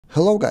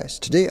Hello guys,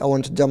 today I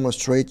want to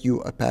demonstrate you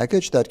a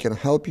package that can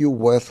help you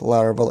with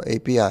Laravel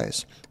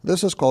APIs.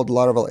 This is called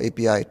Laravel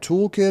API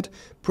Toolkit,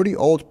 pretty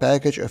old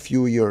package, a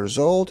few years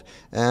old,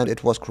 and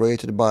it was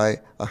created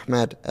by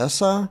Ahmed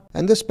Essa.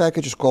 And this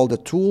package is called a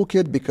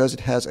toolkit because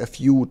it has a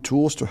few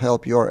tools to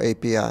help your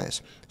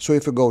APIs. So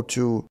if we go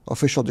to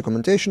official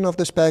documentation of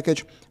this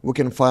package, we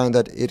can find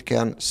that it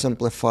can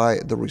simplify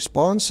the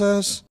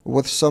responses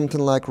with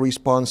something like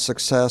response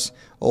success,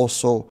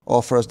 also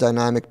offers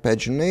dynamic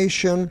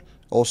pagination,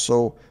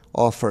 also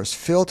offers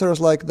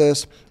filters like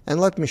this, and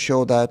let me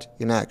show that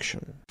in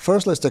action.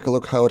 First, let's take a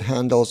look how it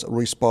handles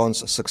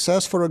response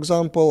success. For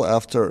example,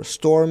 after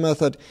store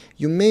method,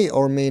 you may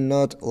or may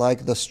not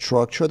like the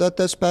structure that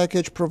this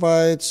package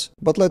provides,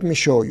 but let me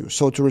show you.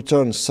 So to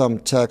return some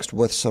text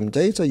with some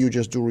data, you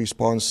just do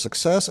response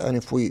success, and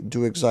if we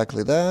do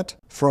exactly that,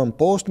 from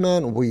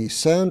Postman we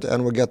send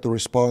and we get the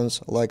response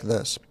like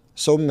this.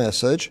 So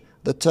message,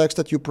 the text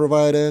that you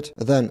provided,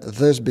 then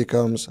this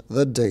becomes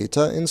the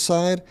data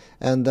inside,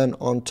 and then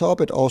on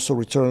top it also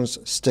returns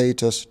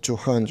status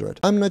 200.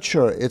 I'm not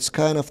sure, it's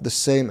kind of the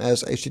same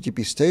as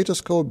HTTP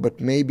status code,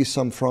 but maybe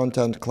some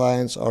front-end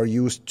clients are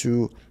used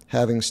to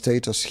having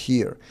status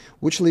here,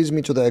 which leads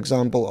me to the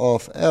example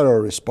of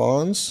error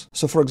response.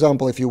 So for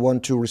example, if you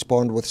want to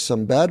respond with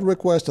some bad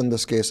request, in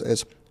this case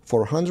it's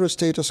 400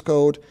 status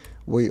code,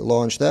 we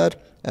launch that,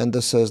 and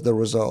this is the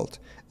result.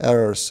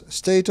 Errors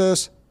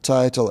status,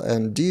 title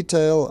and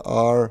detail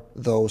are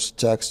those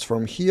texts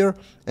from here,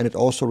 and it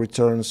also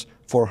returns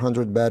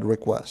 400 bad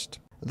request.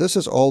 This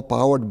is all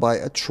powered by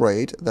a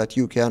trait that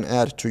you can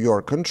add to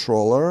your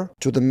controller,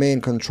 to the main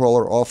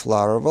controller of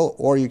Laravel,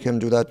 or you can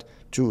do that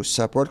to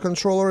separate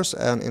controllers,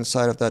 and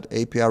inside of that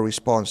API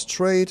response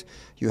trait,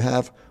 you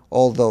have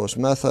all those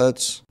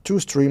methods to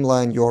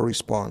streamline your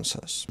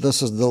responses.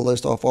 This is the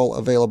list of all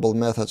available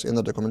methods in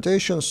the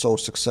documentation, so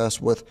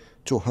success with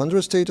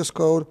 200 status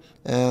code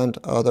and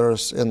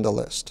others in the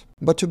list.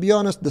 But to be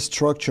honest, the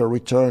structure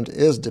returned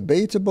is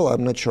debatable.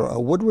 I'm not sure I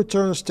would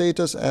return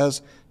status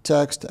as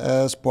text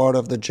as part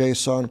of the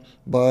JSON,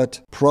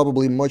 but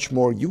probably much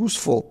more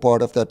useful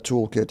part of that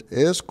toolkit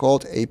is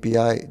called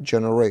API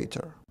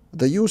generator.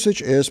 The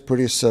usage is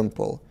pretty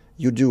simple.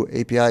 You do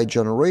API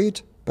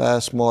generate,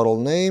 pass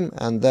model name,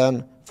 and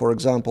then, for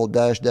example,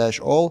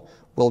 --all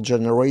will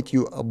generate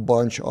you a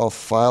bunch of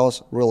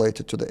files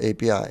related to the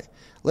API.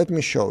 Let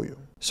me show you.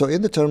 So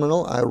in the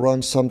terminal, I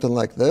run something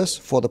like this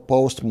for the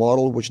post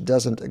model, which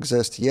doesn't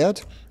exist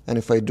yet. And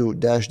if I do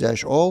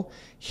 --all,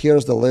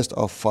 here's the list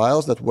of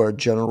files that were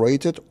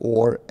generated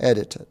or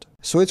edited.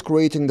 So it's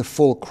creating the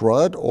full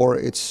CRUD or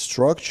its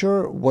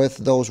structure with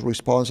those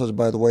responses,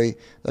 by the way,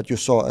 that you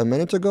saw a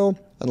minute ago.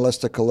 And let's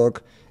take a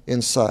look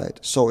inside.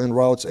 So in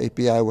routes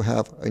API, we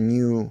have a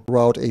new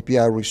route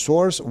API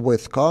resource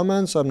with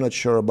comments. I'm not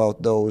sure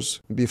about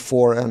those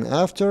before and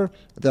after.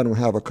 Then we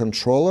have a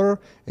controller.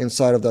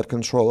 Inside of that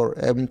controller,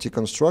 empty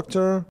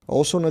constructor.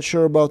 Also not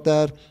sure about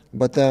that.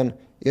 But then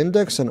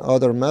index and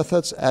other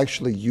methods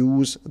actually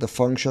use the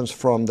functions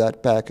from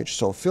that package.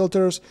 So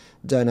filters,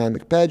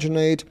 dynamic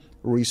paginate,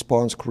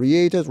 response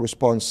created,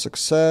 response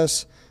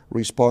success,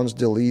 response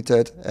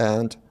deleted,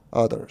 and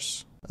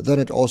others. Then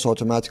it also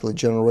automatically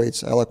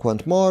generates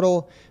eloquent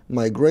model,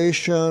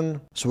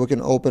 migration, so we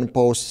can open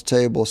post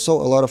table. So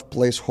a lot of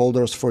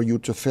placeholders for you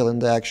to fill in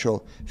the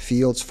actual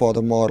fields for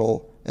the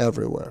model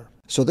everywhere.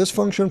 So this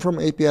function from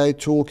API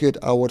Toolkit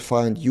I would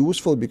find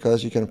useful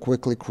because you can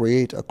quickly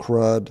create a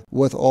CRUD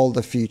with all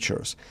the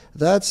features.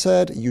 That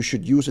said, you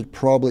should use it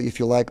probably if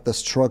you like the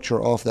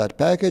structure of that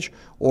package,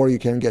 or you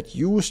can get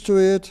used to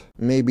it.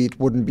 Maybe it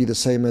wouldn't be the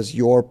same as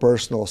your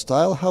personal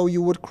style how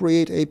you would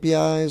create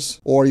APIs,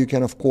 or you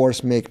can of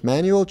course make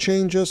manual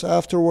changes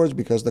afterwards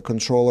because the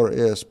controller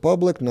is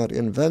public, not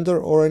in vendor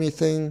or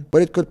anything,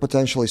 but it could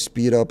potentially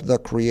speed up the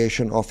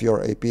creation of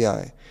your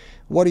API.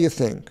 What do you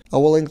think? I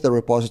will link the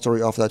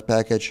repository of that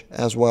package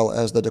as well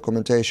as the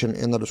documentation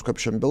in the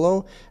description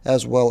below,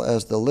 as well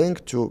as the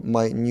link to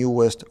my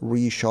newest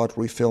reshot,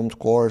 refilmed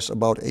course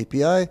about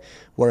API,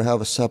 where I have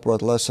a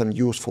separate lesson,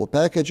 useful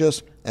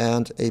packages,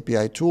 and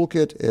API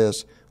Toolkit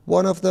is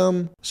one of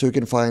them. So you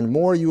can find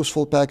more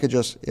useful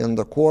packages in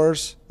the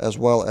course, as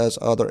well as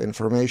other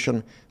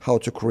information how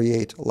to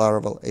create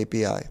Laravel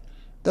API.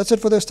 That's it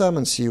for this time,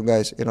 and see you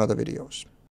guys in other videos.